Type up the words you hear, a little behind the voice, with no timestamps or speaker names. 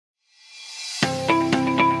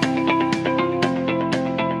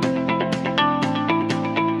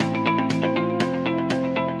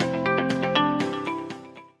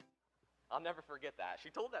She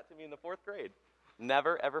told that to me in the 4th grade.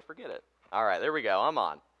 Never, ever forget it. All right, there we go. I'm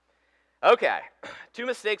on. Okay, 2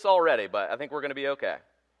 mistakes already, but I think we're going to be okay.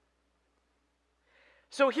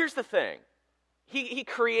 So here's the thing. He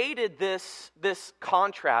created this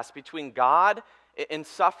contrast between God and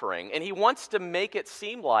suffering, and he wants to make it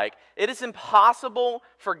seem like it is impossible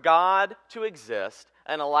for God to exist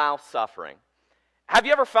and allow suffering. Have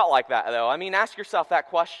you ever felt like that, though? I mean, ask yourself that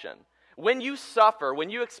question. When you suffer, when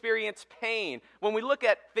you experience pain, when we look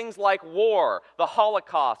at things like war, the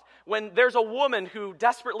Holocaust, when there's a woman who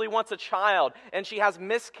desperately wants a child and she has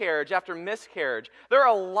miscarriage after miscarriage, there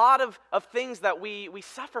are a lot of things that we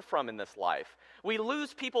suffer from in this life. We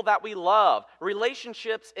lose people that we love,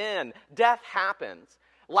 relationships end, death happens.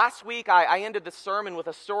 Last week, I ended the sermon with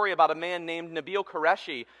a story about a man named Nabil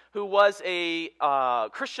Qureshi, who was a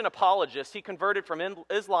Christian apologist. He converted from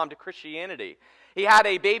Islam to Christianity. He had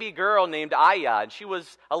a baby girl named Aya, and she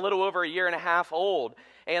was a little over 1.5 years old.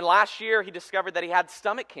 And last year, he discovered that he had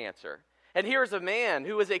stomach cancer. And here's a man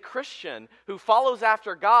who is a Christian, who follows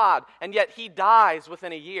after God, and yet he dies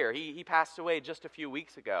within a year. He passed away just a few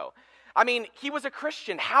weeks ago. I mean, he was a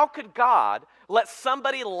Christian. How could God let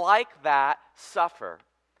somebody like that suffer?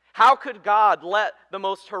 How could God let the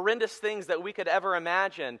most horrendous things that we could ever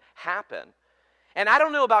imagine happen? And I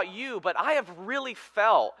don't know about you, but I have really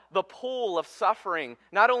felt the pull of suffering,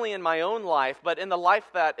 not only in my own life, but in the life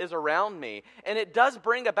that is around me. And it does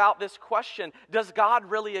bring about this question, does God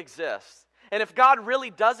really exist? And if God really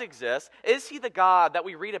does exist, is he the God that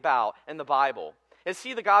we read about in the Bible? Is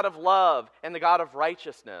he the God of love and the God of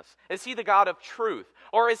righteousness? Is he the God of truth?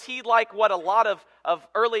 Or is he like what a lot of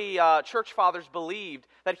early church fathers believed,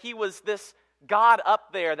 that he was this God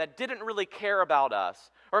up there that didn't really care about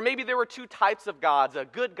us? Or maybe there were 2 types of gods, a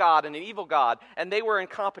good God and an evil God, and they were in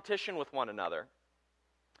competition with one another.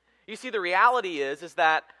 You see, the reality is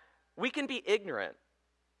that we can be ignorant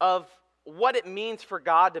of what it means for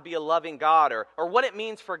God to be a loving God, or what it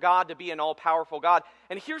means for God to be an all-powerful God.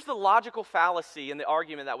 And here's the logical fallacy in the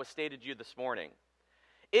argument that was stated to you this morning.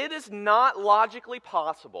 It is not logically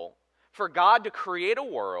possible for God to create a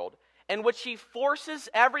world in which he forces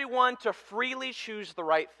everyone to freely choose the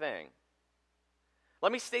right thing.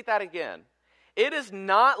 Let me state that again. It is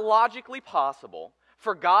not logically possible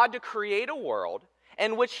for God to create a world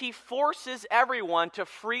in which he forces everyone to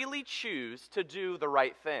freely choose to do the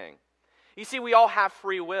right thing. You see, we all have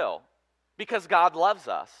free will because God loves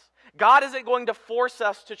us. God isn't going to force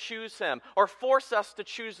us to choose him or force us to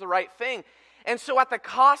choose the right thing. And so at the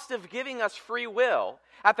cost of giving us free will,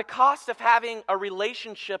 at the cost of having a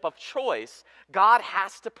relationship of choice, God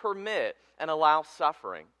has to permit and allow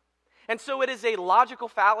suffering. And so it is a logical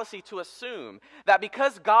fallacy to assume that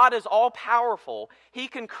because God is all-powerful, he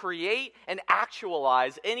can create and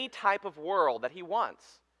actualize any type of world that he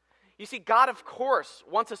wants. You see, God, of course,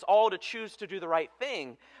 wants us all to choose to do the right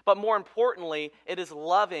thing, but more importantly, it is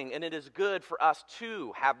loving and it is good for us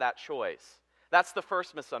to have that choice. That's the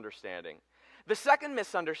first misunderstanding. The second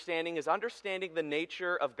misunderstanding is understanding the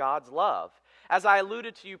nature of God's love. As I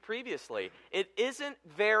alluded to you previously, it isn't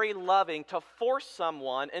very loving to force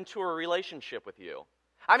someone into a relationship with you.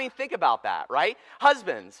 I mean, think about that, right?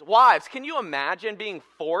 Husbands, wives, can you imagine being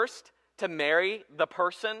forced to marry the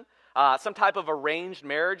person? Some type of arranged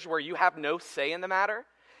marriage where you have no say in the matter?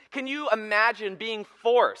 Can you imagine being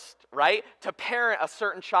forced, right, to parent a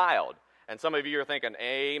certain child? And some of you are thinking,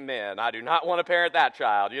 amen, I do not want to parent that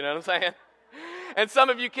child, you know what I'm saying? And some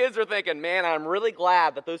of you kids are thinking, man, I'm really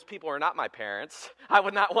glad that those people are not my parents. I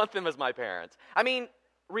would not want them as my parents. I mean,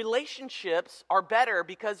 relationships are better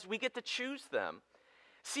because we get to choose them.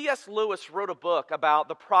 C.S. Lewis wrote a book about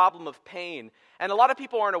the problem of pain, and a lot of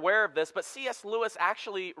people aren't aware of this, but C.S. Lewis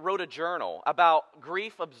actually wrote a journal about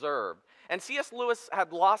grief observed. And C.S. Lewis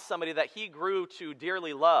had lost somebody that he grew to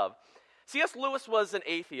dearly love. C.S. Lewis was an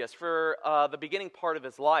atheist for the beginning part of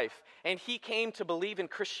his life, and he came to believe in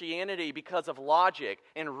Christianity because of logic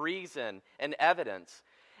and reason and evidence.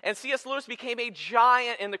 And C.S. Lewis became a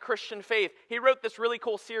giant in the Christian faith. He wrote this really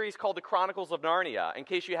cool series called The Chronicles of Narnia, in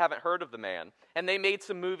case you haven't heard of the man. And they made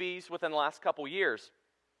some movies within the last couple years.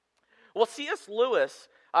 Well, C.S. Lewis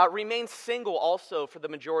remained single also for the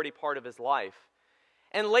majority part of his life.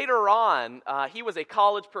 And later on, he was a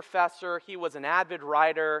college professor. He was an avid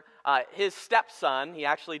writer. His stepson, he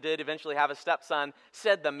actually did eventually have a stepson,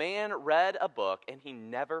 said the man read a book and he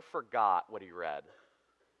never forgot what he read.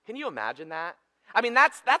 Can you imagine that? I mean,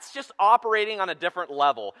 that's just operating on a different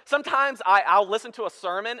level. Sometimes I'll listen to a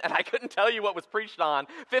sermon and I couldn't tell you what was preached on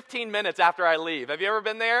 15 minutes after I leave. Have you ever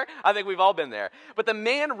been there? I think we've all been there. But the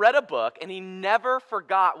man read a book and he never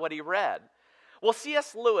forgot what he read. Well,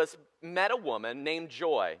 C.S. Lewis met a woman named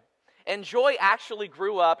Joy. And Joy actually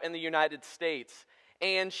grew up in the United States.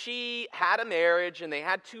 And she had a marriage, and they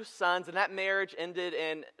had 2 sons, and that marriage ended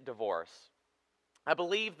in divorce. I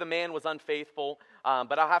believe the man was unfaithful,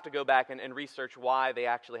 but I'll have to go back and research why they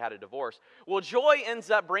actually had a divorce. Well, Joy ends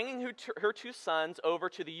up bringing her 2 sons over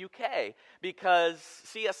to the UK because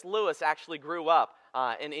C.S. Lewis actually grew up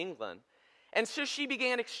in England. And so she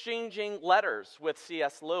began exchanging letters with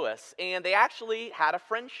C.S. Lewis, and they actually had a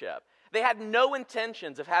friendship. They had no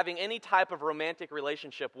intentions of having any type of romantic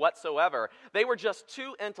relationship whatsoever. They were just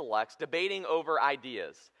 2 intellects debating over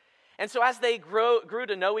ideas. And so as they grew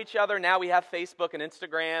to know each other, now we have Facebook and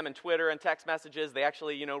Instagram and Twitter and text messages. They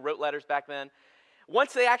actually, wrote letters back then.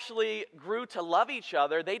 Once they actually grew to love each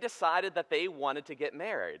other, they decided that they wanted to get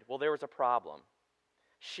married. Well, there was a problem.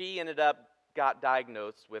 She got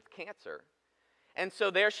diagnosed with cancer. And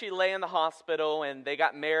so there she lay in the hospital, and they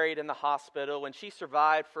got married in the hospital, and she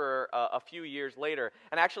survived for a few years later.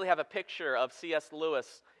 And I actually have a picture of C.S.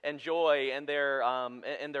 Lewis and Joy and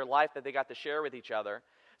their life that they got to share with each other.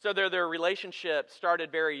 So their relationship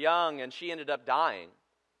started very young, and she ended up dying.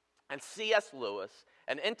 And C.S. Lewis,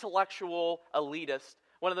 an intellectual elitist,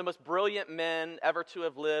 one of the most brilliant men ever to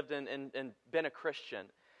have lived and been a Christian,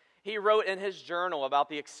 he wrote in his journal about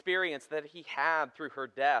the experience that he had through her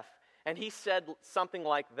death. And he said something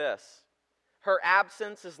like this: "Her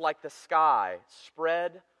absence is like the sky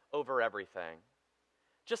spread over everything."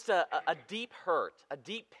 Just a deep hurt, a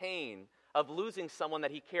deep pain of losing someone that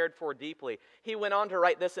he cared for deeply. He went on to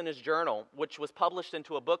write this in his journal, which was published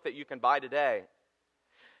into a book that you can buy today.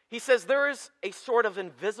 He says, "There is a sort of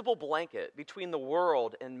invisible blanket between the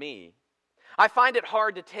world and me. I find it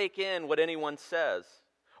hard to take in what anyone says,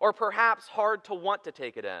 or perhaps hard to want to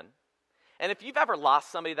take it in." And if you've ever lost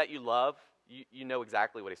somebody that you love, you know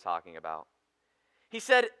exactly what he's talking about. He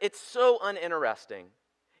said, "It's so uninteresting,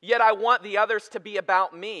 yet I want the others to be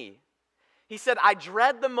about me." He said, "I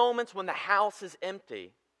dread the moments when the house is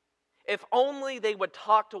empty. If only they would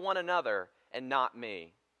talk to one another and not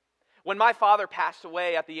me." When my father passed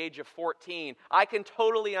away at the age of 14, I can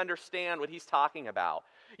totally understand what he's talking about.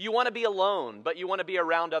 You want to be alone, but you want to be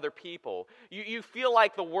around other people. You feel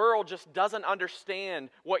like the world just doesn't understand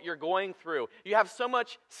what you're going through. You have so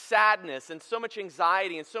much sadness and so much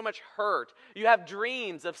anxiety and so much hurt. You have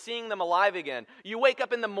dreams of seeing them alive again. You wake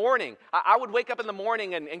up in the morning. I would wake up in the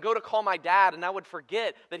morning and go to call my dad, and I would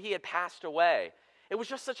forget that he had passed away. It was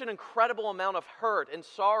just such an incredible amount of hurt and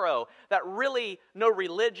sorrow that really no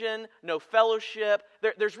religion, no fellowship,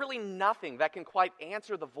 there's really nothing that can quite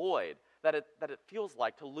answer the void that it feels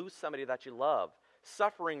like to lose somebody that you love.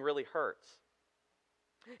 Suffering really hurts.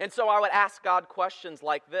 And so I would ask God questions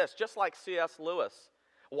like this, just like C.S. Lewis.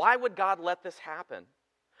 Why would God let this happen?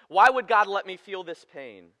 Why would God let me feel this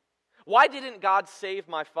pain? Why didn't God save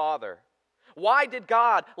my father? Why did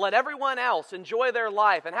God let everyone else enjoy their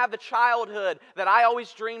life and have the childhood that I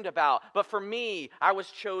always dreamed about, but for me, I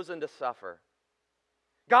was chosen to suffer?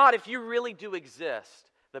 God, if you really do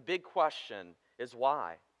exist, the big question is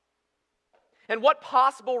why? And what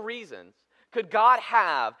possible reasons could God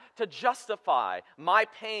have to justify my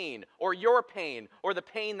pain or your pain or the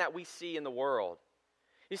pain that we see in the world?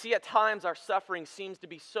 You see, at times our suffering seems to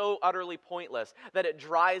be so utterly pointless that it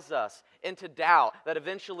drives us into doubt, that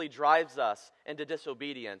eventually drives us into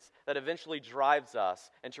disobedience, that eventually drives us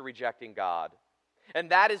into rejecting God. And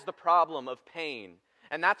that is the problem of pain.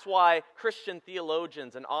 And that's why Christian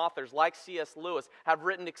theologians and authors like C.S. Lewis have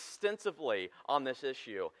written extensively on this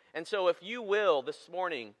issue. And so if you will, this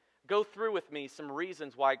morning, go through with me some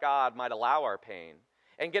reasons why God might allow our pain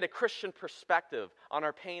and get a Christian perspective on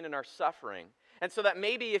our pain and our suffering. And so that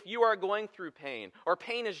maybe if you are going through pain, or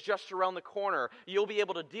pain is just around the corner, you'll be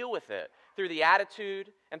able to deal with it through the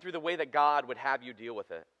attitude and through the way that God would have you deal with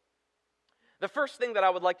it. The first thing that I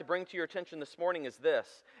would like to bring to your attention this morning is this,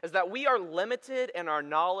 is that we are limited in our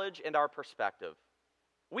knowledge and our perspective.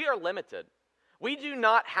 We are limited. We do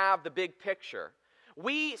not have the big picture.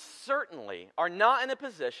 We certainly are not in a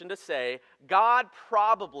position to say God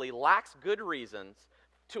probably lacks good reasons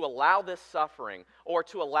to allow this suffering or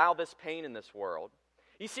to allow this pain in this world.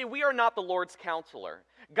 You see, we are not the Lord's counselor.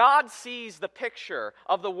 God sees the picture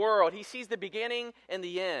of the world. He sees the beginning and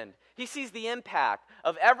the end. He sees the impact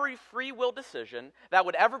of every free will decision that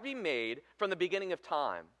would ever be made from the beginning of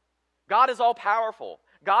time. God is all-powerful.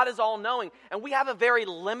 God is all-knowing. And we have a very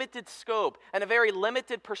limited scope and a very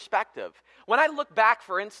limited perspective. When I look back,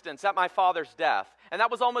 for instance, at my father's death, and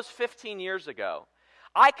that was almost 15 years ago,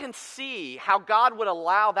 I can see how God would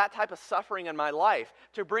allow that type of suffering in my life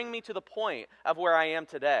to bring me to the point of where I am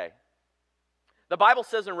today. The Bible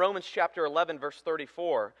says in Romans chapter 11, verse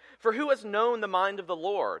 34, "For who has known the mind of the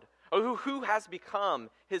Lord? or who has become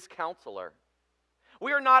his counselor.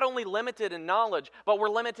 We are not only limited in knowledge, but we're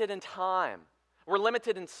limited in time. We're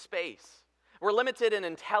limited in space. We're limited in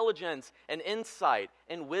intelligence and insight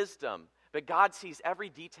and wisdom. But God sees every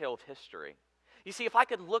detail of history. You see, if I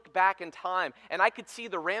could look back in time and I could see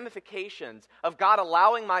the ramifications of God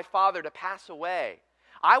allowing my father to pass away,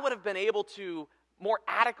 I would have been able to more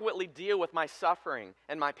adequately deal with my suffering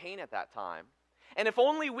and my pain at that time. And if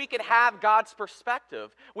only we could have God's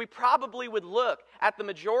perspective, we probably would look at the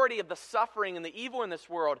majority of the suffering and the evil in this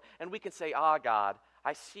world, and we can say, God,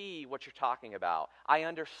 I see what you're talking about. I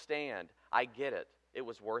understand. I get it. It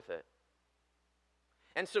was worth it.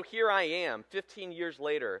 And so here I am, 15 years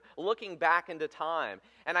later, looking back into time,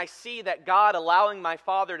 and I see that God allowing my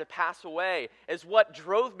father to pass away is what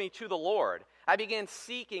drove me to the Lord. I began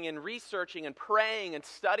seeking and researching and praying and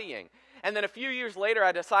studying. And then a few years later,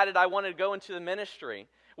 I decided I wanted to go into the ministry,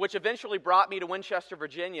 which eventually brought me to Winchester,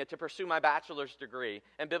 Virginia to pursue my bachelor's degree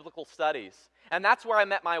in biblical studies. And that's where I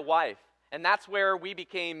met my wife. And that's where we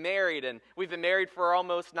became married, and we've been married for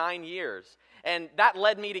almost 9 years. And that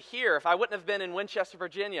led me to here. If I wouldn't have been in Winchester,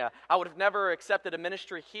 Virginia, I would have never accepted a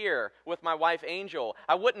ministry here with my wife, Angel.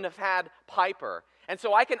 I wouldn't have had Piper. And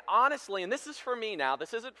so I can honestly, and this is for me now,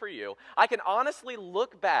 this isn't for you, I can honestly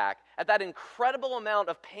look back at that incredible amount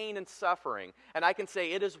of pain and suffering, and I can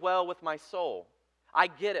say, it is well with my soul. I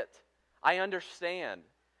get it. I understand.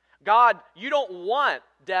 God, you don't want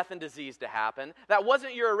death and disease to happen. That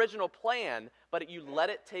wasn't your original plan, but you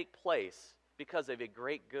let it take place because of a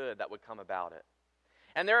great good that would come about it.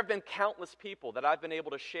 And there have been countless people that I've been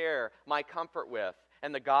able to share my comfort with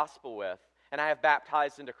and the gospel with, and I have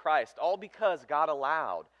baptized into Christ, all because God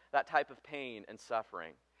allowed that type of pain and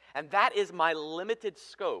suffering. And that is my limited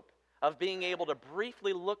scope of being able to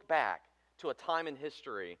briefly look back to a time in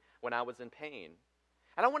history when I was in pain.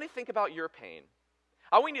 And I want you to think about your pain.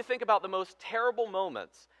 I want you to think about the most terrible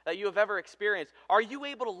moments that you have ever experienced. Are you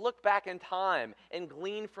able to look back in time and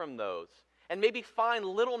glean from those and maybe find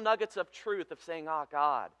little nuggets of truth of saying,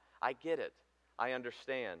 God, I get it. I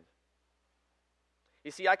understand.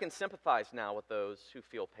 You see, I can sympathize now with those who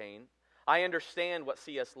feel pain. I understand what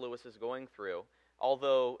C.S. Lewis is going through,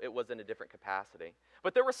 although it was in a different capacity.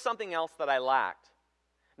 But there was something else that I lacked.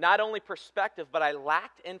 Not only perspective, but I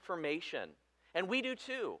lacked information. And we do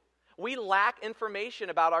too. We lack information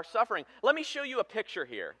about our suffering. Let me show you a picture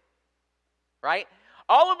here, right?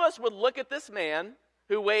 All of us would look at this man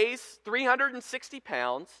who weighs 360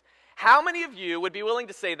 pounds. How many of you would be willing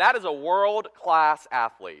to say that is a world-class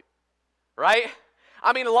athlete, right?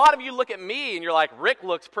 I mean, a lot of you look at me and you're like, Rick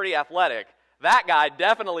looks pretty athletic. That guy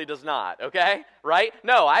definitely does not, okay? Right?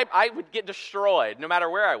 No, I would get destroyed no matter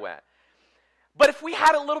where I went. But if we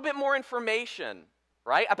had a little bit more information,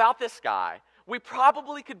 right, about this guy, we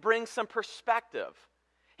probably could bring some perspective.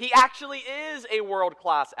 He actually is a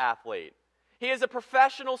world-class athlete. He is a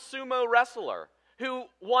professional sumo wrestler who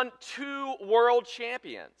won 2 world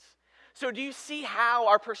champions. So do you see how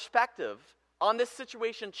our perspective on this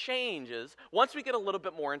situation changes once we get a little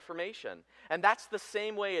bit more information? And that's the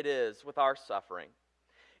same way it is with our suffering.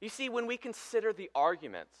 You see, when we consider the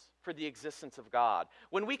arguments for the existence of God,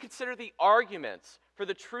 when we consider the arguments for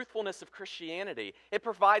the truthfulness of Christianity, it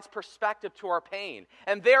provides perspective to our pain.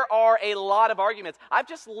 And there are a lot of arguments. I've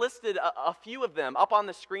just listed a few of them up on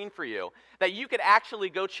the screen for you that you could actually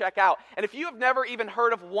go check out. And if you have never even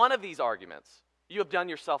heard of one of these arguments, you have done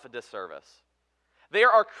yourself a disservice. There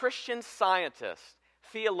are Christian scientists,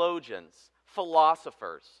 theologians,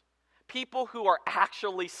 philosophers, people who are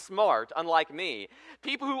actually smart, unlike me,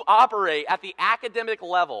 people who operate at the academic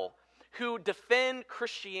level, who defend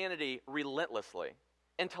Christianity relentlessly,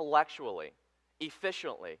 intellectually,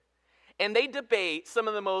 efficiently. And they debate some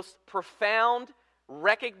of the most profound,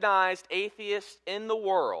 recognized atheists in the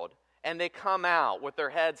world, and they come out with their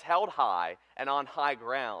heads held high and on high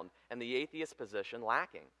ground, and the atheist position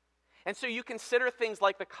lacking. And so you consider things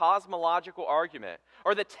like the cosmological argument,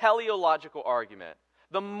 or the teleological argument,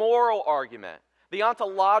 the moral argument, the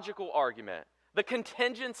ontological argument, the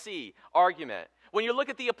contingency argument. When you look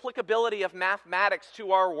at the applicability of mathematics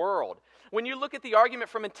to our world, when you look at the argument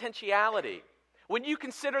from intentionality, when you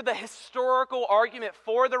consider the historical argument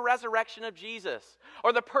for the resurrection of Jesus,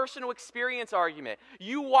 or the personal experience argument,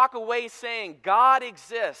 you walk away saying God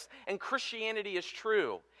exists and Christianity is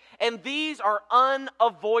true. And these are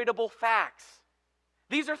unavoidable facts.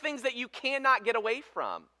 These are things that you cannot get away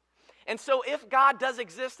from. And so if God does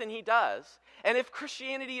exist, and He does, and if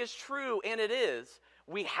Christianity is true, and it is,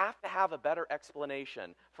 we have to have a better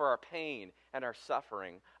explanation for our pain and our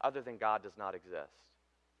suffering other than God does not exist.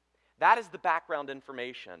 That is the background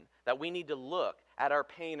information that we need to look at our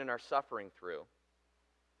pain and our suffering through.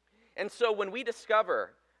 And so when we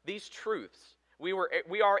discover these truths, we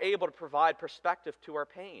are able to provide perspective to our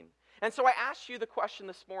pain. And so I asked you the question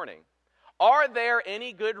this morning, are there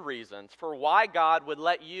any good reasons for why God would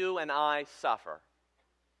let you and I suffer?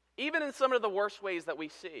 Even in some of the worst ways that we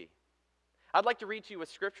see. I'd like to read to you a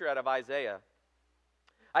scripture out of Isaiah.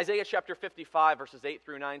 Isaiah chapter 55, verses 8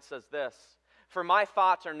 through 9 says this, "For my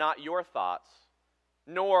thoughts are not your thoughts,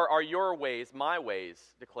 nor are your ways my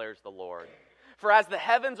ways, declares the Lord. For as the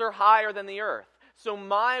heavens are higher than the earth, so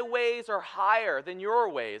my ways are higher than your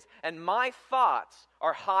ways, and my thoughts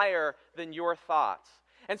are higher than your thoughts."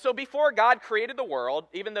 And so before God created the world,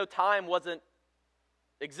 even though time wasn't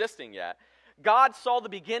existing yet, God saw the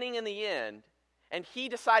beginning and the end, and he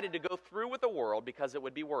decided to go through with the world because it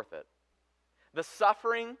would be worth it. The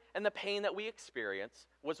suffering and the pain that we experience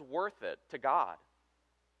was worth it to God.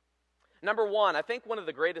 Number one, I think one of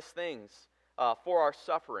the greatest things for our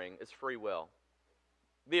suffering is free will.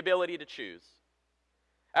 The ability to choose.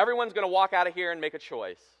 Everyone's going to walk out of here and make a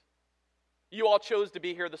choice. You all chose to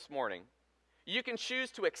be here this morning. You can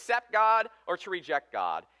choose to accept God or to reject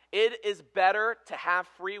God. It is better to have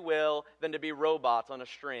free will than to be robots on a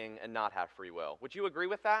string and not have free will. Would you agree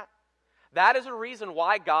with that? That is a reason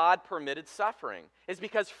why God permitted suffering, is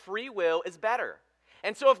because free will is better.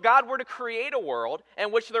 And so if God were to create a world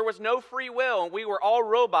in which there was no free will and we were all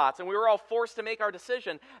robots and we were all forced to make our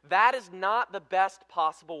decision, that is not the best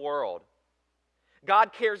possible world.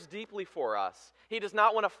 God cares deeply for us. He does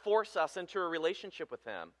not want to force us into a relationship with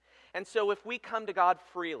him. And so if we come to God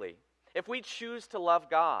freely, if we choose to love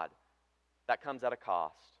God, that comes at a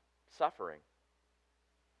cost, suffering.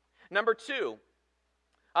 Number two,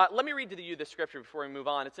 let me read to you this scripture before we move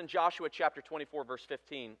on. It's in Joshua chapter 24, verse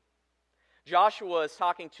 15. Joshua is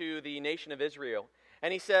talking to the nation of Israel,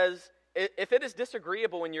 and he says, "If it is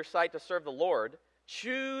disagreeable in your sight to serve the Lord,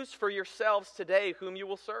 choose for yourselves today whom you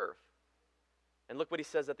will serve." And look what he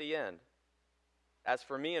says at the end. "As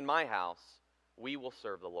for me and my house, we will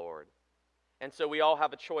serve the Lord." And so we all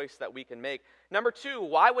have a choice that we can make. Number two,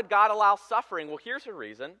 why would God allow suffering? Well, here's a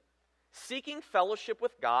reason. Seeking fellowship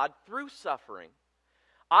with God through suffering.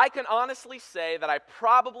 I can honestly say that I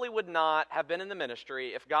probably would not have been in the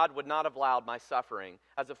ministry if God would not have allowed my suffering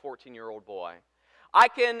as a 14-year-old boy. I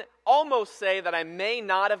can almost say that I may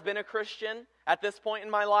not have been a Christian at this point in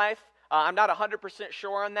my life. I'm not 100%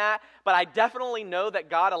 sure on that, but I definitely know that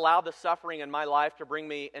God allowed the suffering in my life to bring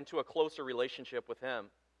me into a closer relationship with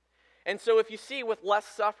him. And so if you see, with less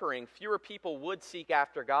suffering, fewer people would seek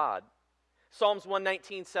after God. Psalms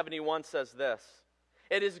 119:71 says this,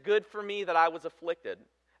 "It is good for me that I was afflicted,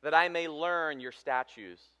 that I may learn your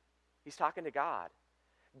statutes." He's talking to God.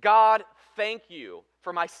 God, thank you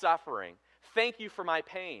for my suffering. Thank you for my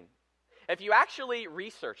pain. If you actually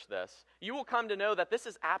research this, you will come to know that this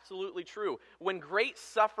is absolutely true. When great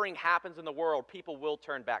suffering happens in the world, people will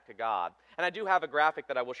turn back to God. And I do have a graphic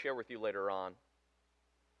that I will share with you later on.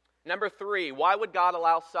 Number three, why would God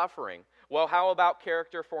allow suffering? Well, how about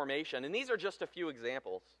character formation? And these are just a few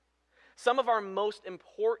examples. Some of our most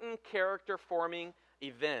important character-forming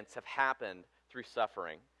events have happened through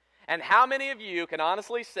suffering. And how many of you can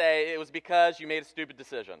honestly say it was because you made a stupid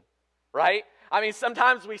decision? Right? I mean,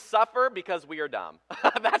 sometimes we suffer because we are dumb.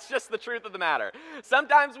 That's just the truth of the matter.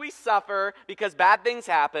 Sometimes we suffer because bad things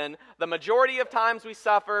happen. The majority of times we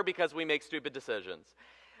suffer because we make stupid decisions.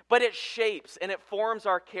 But it shapes and it forms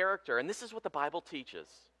our character. And this is what the Bible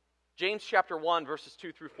teaches. James chapter 1, verses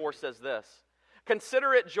 2 through 4 says this,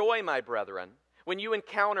 "Consider it joy, my brethren, when you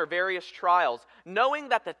encounter various trials, knowing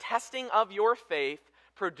that the testing of your faith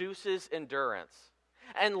produces endurance.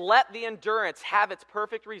 And let the endurance have its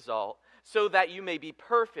perfect result, so that you may be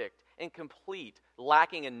perfect and complete,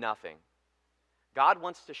 lacking in nothing." God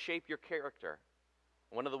wants to shape your character.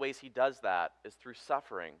 One of the ways he does that is through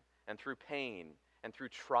suffering and through pain and through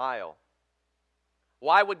trial.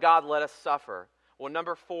 Why would God let us suffer? Well,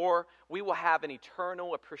 number four, we will have an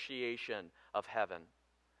eternal appreciation of heaven.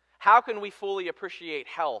 How can we fully appreciate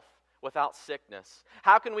health without sickness?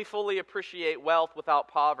 How can we fully appreciate wealth without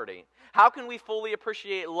poverty? How can we fully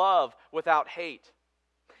appreciate love without hate?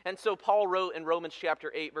 And so Paul wrote in Romans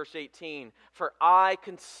chapter 8, verse 18, "For I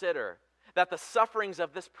consider that the sufferings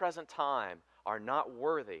of this present time are not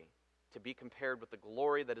worthy to be compared with the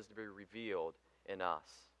glory that is to be revealed in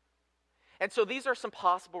us." And so these are some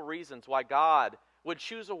possible reasons why God would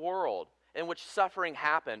choose a world in which suffering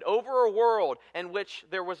happened over a world in which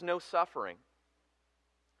there was no suffering.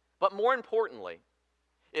 But more importantly,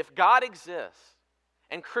 if God exists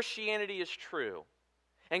and Christianity is true,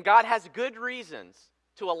 and God has good reasons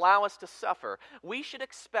to allow us to suffer, we should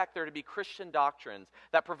expect there to be Christian doctrines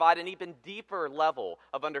that provide an even deeper level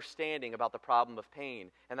of understanding about the problem of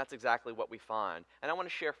pain. And that's exactly what we find. And I want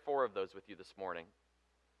to share 4 of those with you this morning.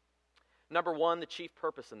 Number 1, the chief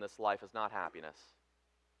purpose in this life is not happiness.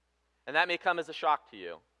 And that may come as a shock to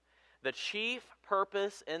you. The chief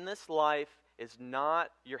purpose in this life is not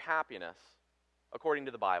your happiness, according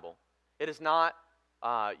to the Bible. It is not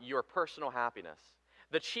your personal happiness.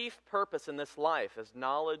 The chief purpose in this life is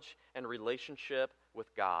knowledge and relationship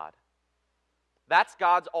with God. That's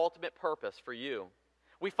God's ultimate purpose for you.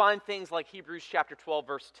 We find things like Hebrews chapter 12,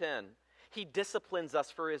 verse 10. He disciplines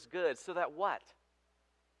us for his good, so that what?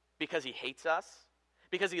 Because he hates us?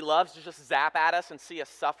 Because he loves to just zap at us and see us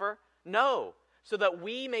suffer? No, so that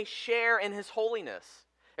we may share in his holiness.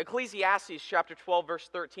 Ecclesiastes chapter 12, verse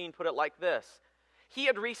 13 put it like this. He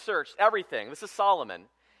had researched everything. This is Solomon.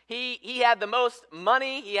 He had the most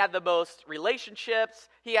money, he had the most relationships,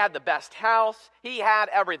 he had the best house, he had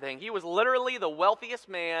everything. He was literally the wealthiest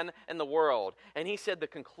man in the world. And he said the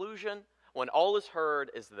conclusion, when all is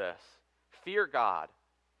heard, is this: fear God,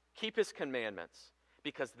 keep his commandments,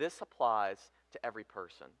 because this applies to every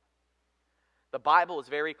person. The Bible is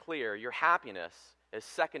very clear. Your happiness is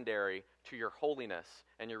secondary to your holiness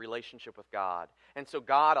and your relationship with God. And so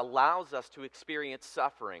God allows us to experience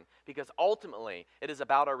suffering because ultimately it is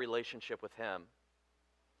about our relationship with him.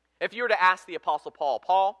 If you were to ask the Apostle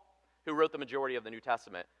Paul, who wrote the majority of the New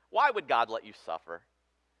Testament, why would God let you suffer?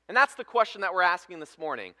 And that's the question that we're asking this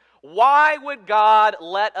morning. Why would God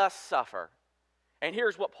let us suffer? And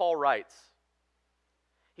here's what Paul writes.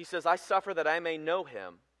 He says, I suffer that I may know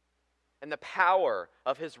him and the power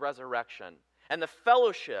of his resurrection and the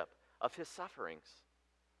fellowship of his sufferings,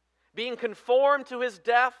 being conformed to his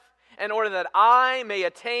death in order that I may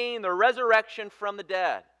attain the resurrection from the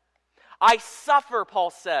dead. I suffer,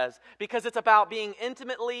 Paul says, because it's about being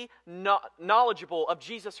intimately knowledgeable of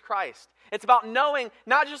Jesus Christ. It's about knowing,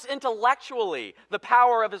 not just intellectually, the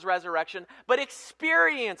power of his resurrection, but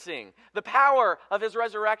experiencing the power of his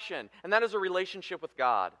resurrection. And that is a relationship with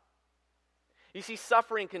God. You see,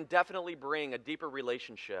 suffering can definitely bring a deeper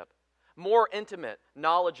relationship, more intimate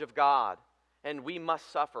knowledge of God, and we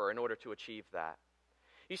must suffer in order to achieve that.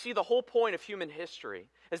 You see, the whole point of human history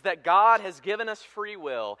is that God has given us free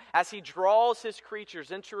will as he draws his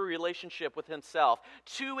creatures into a relationship with himself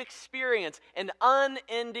to experience an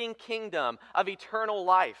unending kingdom of eternal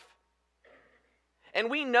life. And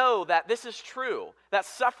we know that this is true, that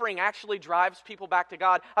suffering actually drives people back to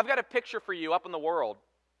God. I've got a picture for you up in the world.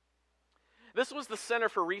 This was the Center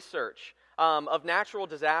for Research of Natural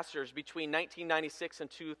Disasters between 1996 and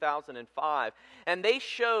 2005. And they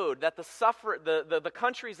showed that the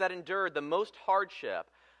countries that endured the most hardship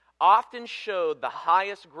often showed the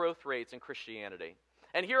highest growth rates in Christianity.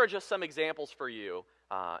 And here are just some examples for you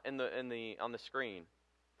on the screen.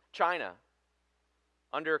 China,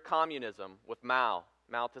 under communism with Mao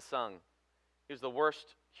Zedong. He was the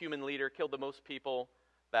worst human leader, killed the most people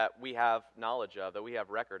that we have knowledge of, that we have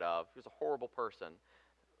record of. He was a horrible person.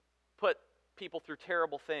 Put people through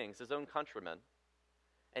terrible things, his own countrymen.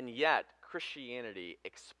 And yet, Christianity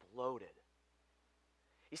exploded.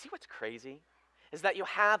 You see what's crazy? Is that you'll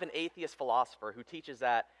have an atheist philosopher who teaches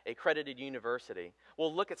at a accredited university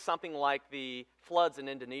will look at something like the floods in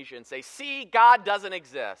Indonesia and say, see, God doesn't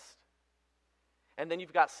exist. And then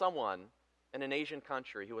you've got someone in an Asian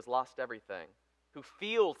country who has lost everything, who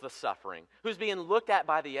feels the suffering, who's being looked at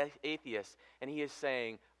by the atheist, and he is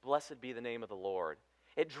saying, blessed be the name of the Lord.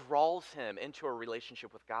 It draws him into a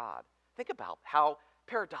relationship with God. Think about how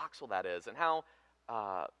paradoxical that is and how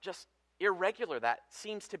just irregular that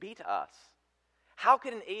seems to be to us. How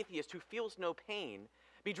could an atheist who feels no pain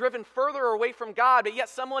be driven further away from God, but yet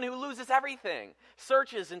someone who loses everything,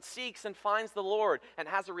 searches and seeks and finds the Lord and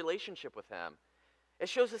has a relationship with him? It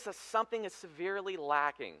shows us that something is severely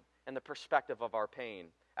lacking in the perspective of our pain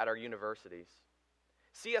at our universities.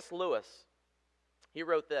 C.S. Lewis, he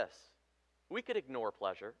wrote this: we could ignore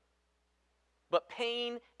pleasure, but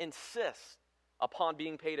pain insists upon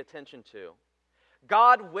being paid attention to.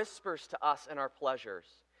 God whispers to us in our pleasures,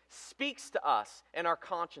 speaks to us in our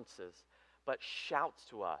consciences, but shouts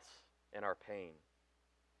to us in our pain.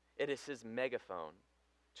 It is his megaphone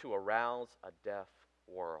to arouse a deaf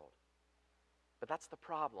world. But that's the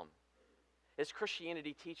problem, is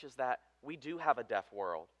Christianity teaches that we do have a deaf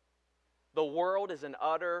world. The world is in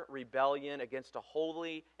utter rebellion against a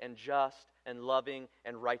holy and just and loving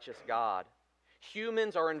and righteous God.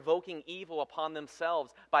 Humans are invoking evil upon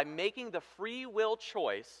themselves by making the free will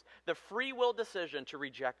choice, the free will decision to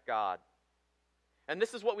reject God. And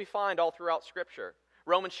this is what we find all throughout Scripture.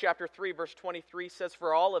 Romans chapter 3, verse 23 says,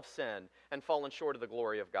 "For all have sinned and fallen short of the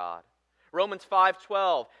glory of God." Romans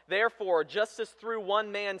 5:12, "Therefore, just as through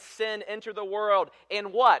one man sin entered the world,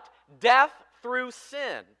 and what? Death through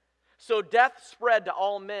sin. So death spread to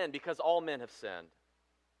all men because all men have sinned."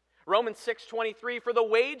 Romans 6:23, "For the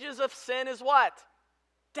wages of sin is what?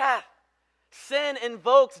 Death." Sin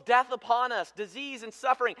invokes death upon us, disease and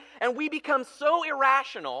suffering, and we become so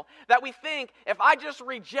irrational that we think, if I just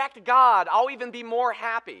reject God, I'll even be more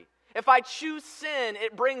happy. If I choose sin,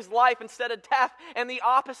 it brings life instead of death, and the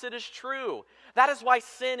opposite is true. That is why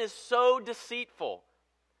sin is so deceitful.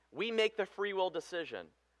 We make the free will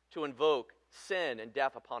decision to invoke sin and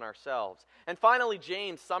death upon ourselves. And finally,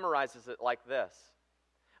 James summarizes it like this: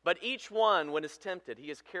 "But each one, when is tempted,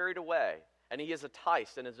 he is carried away, and he is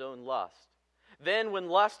enticed in his own lust. Then when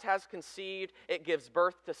lust has conceived, it gives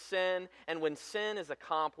birth to sin, and when sin is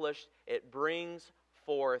accomplished, it brings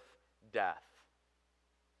forth death."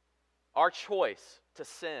 Our choice to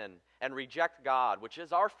sin and reject God, which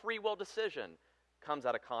is our free will decision, comes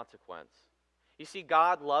at a consequence. You see,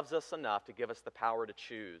 God loves us enough to give us the power to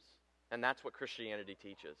choose, and that's what Christianity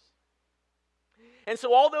teaches. And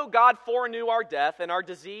so although God foreknew our death and our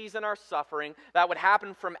disease and our suffering that would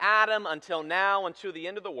happen from Adam until now until the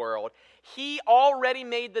end of the world, He already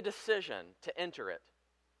made the decision to enter it.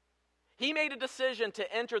 He made a decision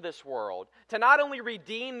to enter this world, to not only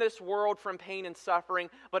redeem this world from pain and suffering,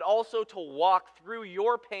 but also to walk through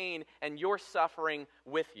your pain and your suffering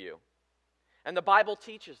with you. And the Bible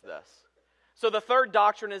teaches this. So the third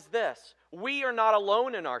doctrine is this: we are not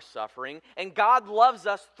alone in our suffering, and God loves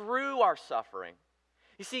us through our suffering.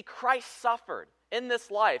 You see, Christ suffered in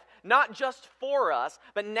this life, not just for us,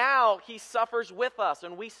 but now He suffers with us,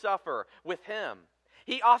 and we suffer with Him.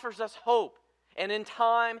 He offers us hope, and in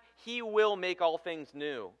time, He will make all things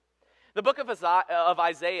new. The book of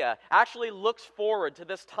Isaiah actually looks forward to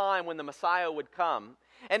this time when the Messiah would come,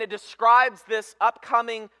 and it describes this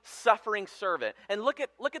upcoming suffering servant. And look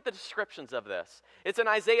at the descriptions of this. It's in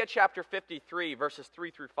Isaiah chapter 53, verses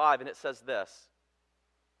 3 through 5, and it says this.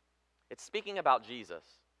 It's speaking about Jesus.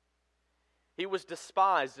 "He was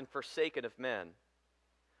despised and forsaken of men,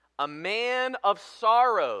 a man of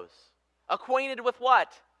sorrows, acquainted with"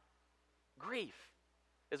 what? Grief.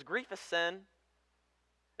 Is grief a sin?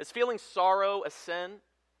 Is feeling sorrow a sin?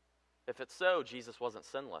 If it's so, Jesus wasn't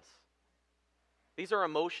sinless. These are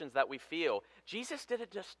emotions that we feel. Jesus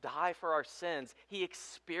didn't just die for our sins. He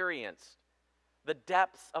experienced the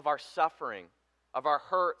depths of our suffering, of our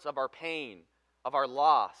hurts, of our pain, of our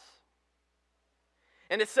loss.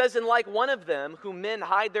 And it says, "And like one of them whom men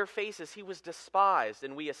hide their faces, He was despised,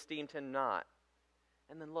 and we esteemed Him not."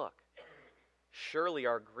 And then look, "Surely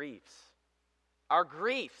our griefs,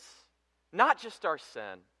 not just our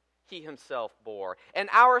sin, He Himself bore, and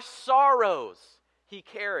our sorrows He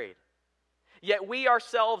carried. Yet we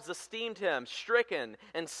ourselves esteemed Him stricken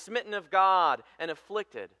and smitten of God and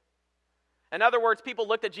afflicted." In other words, people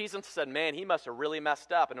looked at Jesus and said, "Man, He must have really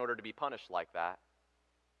messed up in order to be punished like that."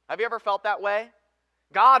 Have you ever felt that way?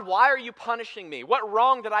 God, why are You punishing me? What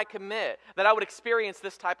wrong did I commit that I would experience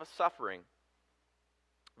this type of suffering?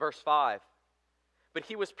 Verse 5. "But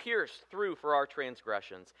He was pierced through for our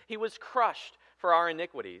transgressions. He was crushed for our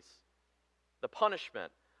iniquities. The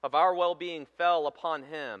punishment of our well-being fell upon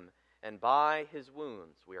Him, and by His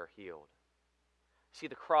wounds we are healed." See,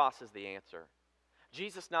 the cross is the answer.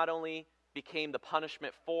 Jesus not only became the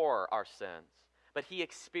punishment for our sins, but He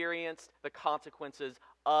experienced the consequences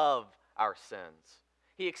of our sins.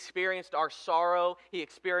 He experienced our sorrow. He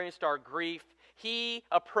experienced our grief. He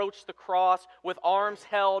approached the cross with arms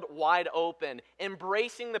held wide open,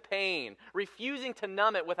 embracing the pain, refusing to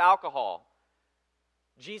numb it with alcohol.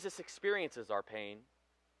 Jesus experiences our pain.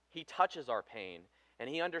 He touches our pain. And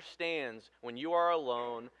He understands when you are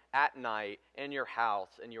alone at night in your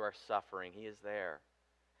house and you are suffering. He is there.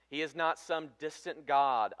 He is not some distant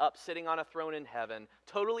God up sitting on a throne in heaven,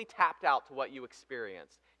 totally tapped out to what you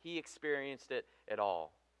experienced. He experienced it at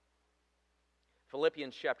all.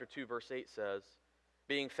 Philippians chapter 2, verse 8 says,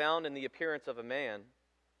 "Being found in the appearance of a man,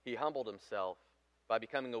 He humbled Himself by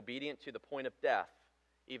becoming obedient to the point of death,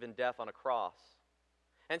 even death on a cross."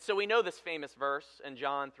 And so we know this famous verse in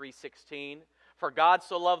John 3:16, "For God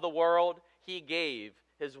so loved the world, He gave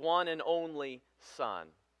His one and only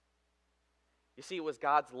Son." You see, it was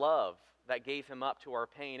God's love that gave Him up to our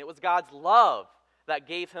pain. It was God's love that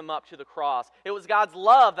gave him up to the cross. It was God's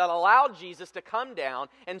love that allowed Jesus to come down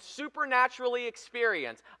and supernaturally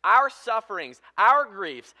experience our sufferings, our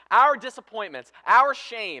griefs, our disappointments, our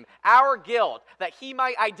shame, our guilt, that he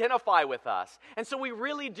might identify with us. And so we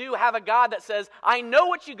really do have a God that says, I know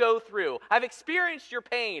what you go through. I've experienced your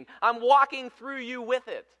pain. I'm walking through you with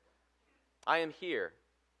it. I am here.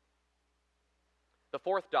 The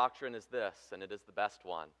fourth doctrine is this, and it is the best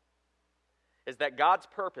one, is that God's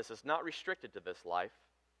purpose is not restricted to this life,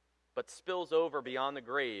 but spills over beyond the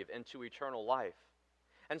grave into eternal life.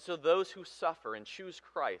 And so those who suffer and choose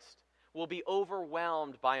Christ will be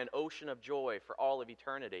overwhelmed by an ocean of joy for all of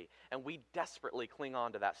eternity, and we desperately cling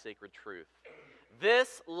on to that sacred truth.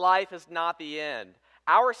 This life is not the end.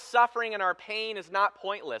 Our suffering and our pain is not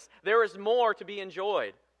pointless. There is more to be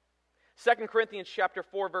enjoyed. 2 Corinthians chapter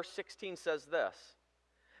 4, verse 16 says this,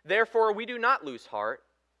 "Therefore we do not lose heart,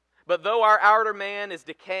 but though our outer man is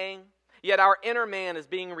decaying, yet our inner man is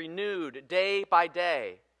being renewed day by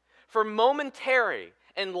day. For momentary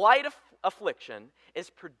and light affliction is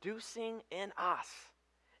producing in us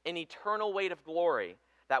an eternal weight of glory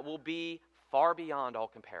that will be far beyond all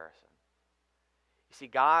comparison." You see,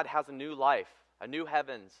 God has a new life, a new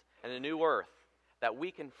heavens, and a new earth that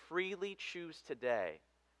we can freely choose today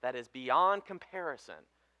that is beyond comparison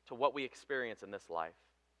to what we experience in this life.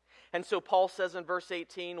 And so Paul says in verse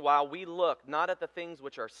 18, "While we look not at the things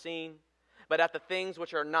which are seen, but at the things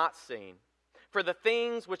which are not seen. For the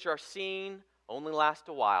things which are seen only last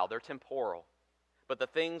a while, they're temporal. But the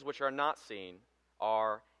things which are not seen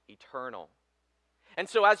are eternal." And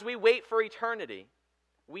so as we wait for eternity,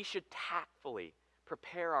 we should tactfully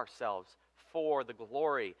prepare ourselves for the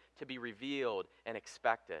glory to be revealed and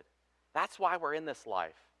expected. That's why we're in this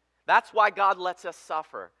life. That's why God lets us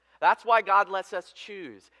suffer. That's why God lets us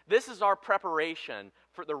choose. This is our preparation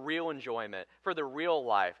for the real enjoyment, for the real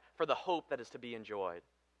life, for the hope that is to be enjoyed.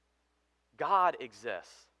 God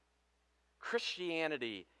exists.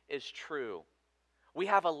 Christianity is true. We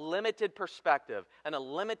have a limited perspective and a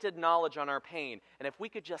limited knowledge on our pain. And if we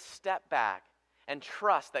could just step back and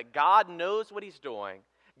trust that God knows what He's doing,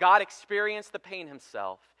 God experienced the pain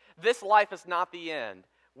Himself, this life is not the end.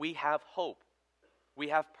 We have hope, we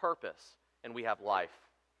have purpose, and we have life.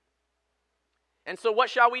 And so what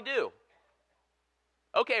shall we do?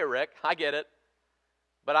 Okay, Rick, I get it.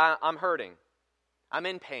 But I'm hurting. I'm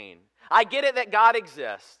in pain. I get it that God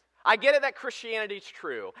exists. I get it that Christianity is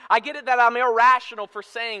true. I get it that I'm irrational for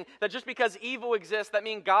saying that just because evil exists, that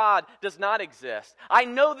means God does not exist. I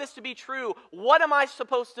know this to be true. What am I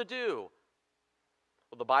supposed to do?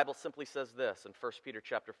 Well, the Bible simply says this in 1 Peter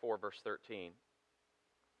chapter 4, verse 13.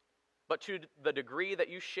 "But to the degree that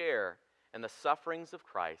you share in the sufferings of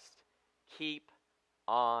Christ, keep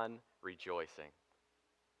on rejoicing."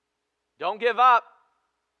 Don't give up,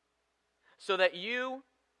 so that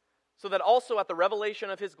also at the revelation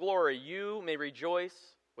of His glory you may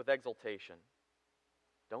rejoice with exultation.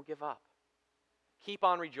 Don't give up. Keep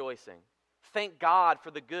on rejoicing. Thank God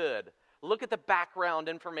for the good. Look at the background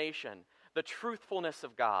information, the truthfulness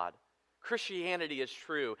of God. Christianity is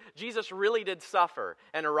true. Jesus really did suffer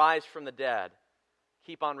and arise from the dead.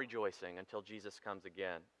 Keep on rejoicing until Jesus comes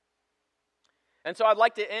again. And so I'd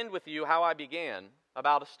like to end with you how I began,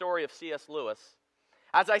 about a story of C.S. Lewis.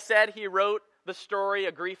 As I said, he wrote the story,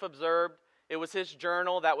 A Grief Observed. It was his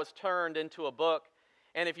journal that was turned into a book.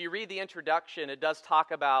 And if you read the introduction, it does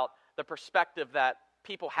talk about the perspective that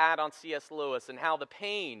people had on C.S. Lewis and how the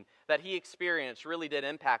pain that he experienced really did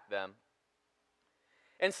impact them.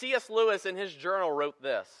 And C.S. Lewis in his journal wrote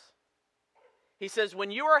this. He says,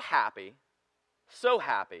 "When you are happy, so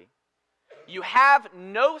happy, you have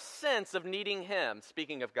no sense of needing Him,"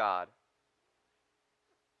 speaking of God.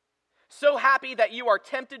 "So happy that you are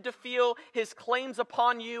tempted to feel His claims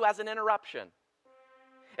upon you as an interruption.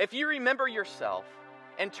 If you remember yourself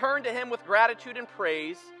and turn to Him with gratitude and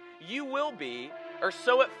praise, you will be, or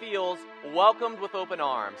so it feels, welcomed with open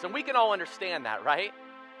arms." And we can all understand that, right?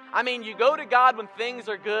 I mean, you go to God when things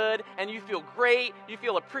are good and you feel great, you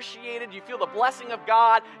feel appreciated, you feel the blessing of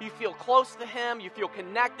God, you feel close to Him, you feel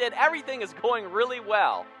connected, everything is going really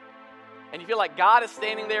well. And you feel like God is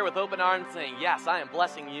standing there with open arms saying, "Yes, I am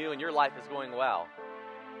blessing you and your life is going well."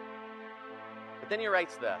 But then he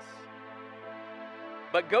writes this,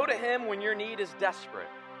 "But go to Him when your need is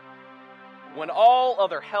desperate, when all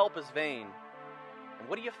other help is vain. And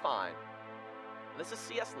what do you find?" And this is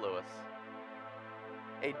C.S. Lewis.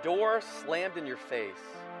 "A door slammed in your face,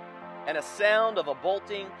 and a sound of a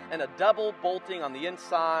bolting and a double bolting on the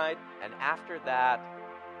inside, and after that,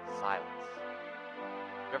 silence."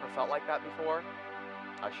 You ever felt like that before?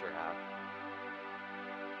 I sure have.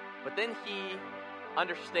 But then he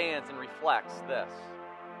understands and reflects this.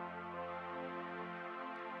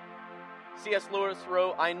 C.S. Lewis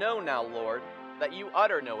wrote, "I know now, Lord, that you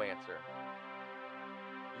utter no answer.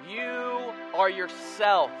 You are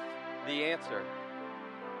yourself the answer.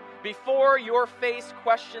 Before your face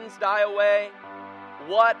questions die away,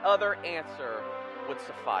 what other answer would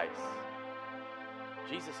suffice?"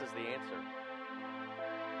 Jesus is the answer.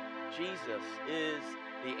 Jesus is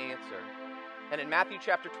the answer. And in Matthew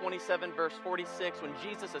chapter 27, verse 46, when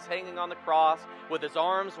Jesus is hanging on the cross with his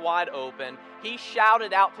arms wide open, he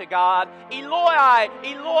shouted out to God, "Eloi,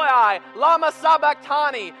 Eloi, lama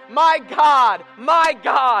sabachthani, my God,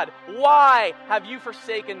 why have you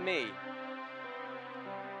forsaken me?"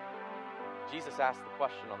 Jesus asked the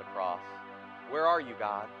question on the cross, "Where are you,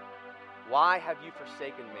 God? Why have you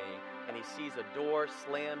forsaken me?" And he sees a door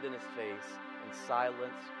slammed in his face and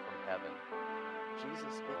silence from heaven.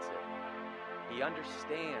 Jesus gets it. He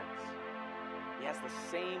understands. He has the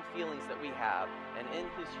same feelings that we have. And in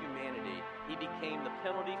his humanity, he became the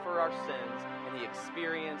penalty for our sins, and he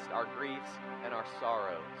experienced our griefs and our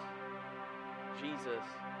sorrows. Jesus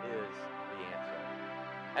is the answer.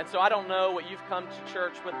 And so I don't know what you've come to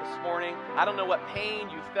church with this morning. I don't know what pain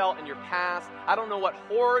you felt in your past. I don't know what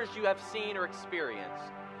horrors you have seen or experienced.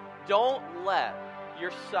 Don't let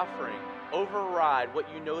your suffering override what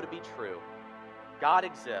you know to be true. God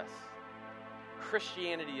exists.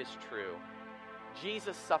 Christianity is true.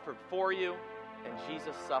 Jesus suffered for you, and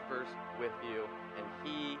Jesus suffers with you, and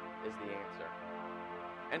he is the answer.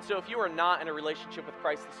 And so if you are not in a relationship with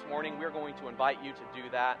Christ this morning, we're going to invite you to do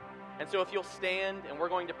that. And so if you'll stand and we're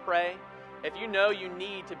going to pray, if you know you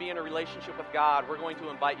need to be in a relationship with God, we're going to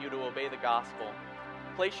invite you to obey the gospel.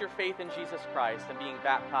 Place your faith in Jesus Christ and being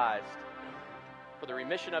baptized for the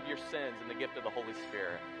remission of your sins and the gift of the Holy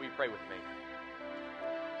Spirit. Will you pray with me?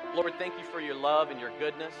 Lord, thank you for your love and your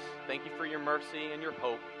goodness. Thank you for your mercy and your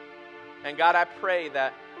hope. And God, I pray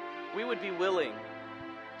that we would be willing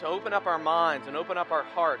to open up our minds and open up our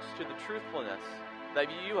hearts to the truthfulness that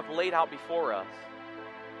you have laid out before us.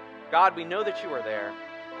 God, we know that you are there.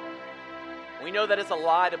 We know that it's a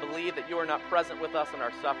lie to believe that you are not present with us in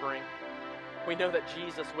our suffering. We know that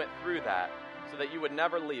Jesus went through that so that you would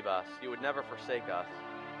never leave us, you would never forsake us.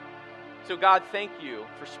 So God, thank you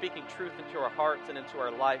for speaking truth into our hearts and into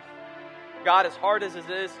our life. God, as hard as it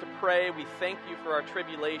is to pray, we thank you for our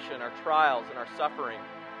tribulation, our trials, and our suffering,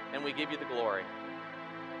 and we give you the glory.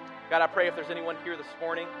 God, I pray if there's anyone here this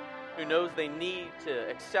morning who knows they need to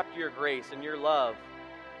accept your grace and your love,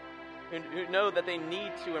 who know that they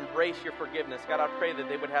need to embrace your forgiveness, God, I pray that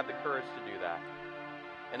they would have the courage to do that.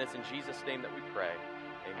 And it's in Jesus' name that we pray.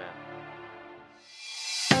 Amen.